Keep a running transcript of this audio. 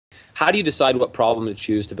how do you decide what problem to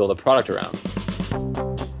choose to build a product around?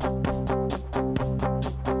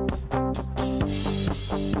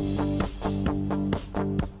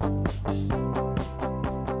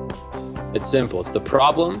 It's simple. It's the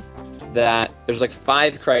problem that there's like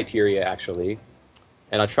 5 criteria actually,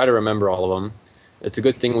 and I'll try to remember all of them. It's a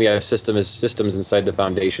good thing we have systems inside the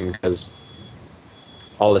foundation, because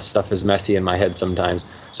all this stuff is messy in my head sometimes.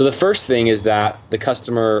 So the first thing is that the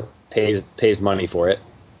customer pays money for it.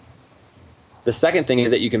 The second thing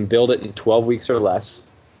is that you can build it in 12 weeks or less.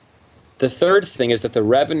 The third thing is that the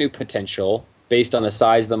revenue potential, based on the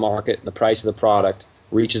size of the market and the price of the product,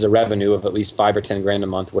 reaches a revenue of at least 5 or 10 grand a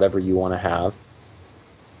month, whatever you want to have.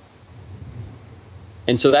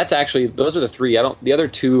 And so that's actually, those are the 3. The other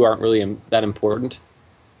 2 aren't really that important,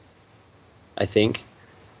 I think.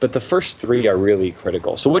 But the first 3 are really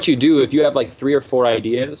critical. So what you do, if you have like 3 or 4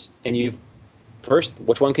 ideas, and first,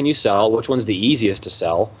 which one can you sell? Which one's the easiest to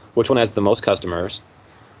sell? Which one has the most customers?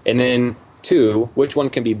 And then 2, which one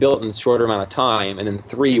can be built in a shorter amount of time? And then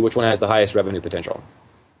 3, which one has the highest revenue potential?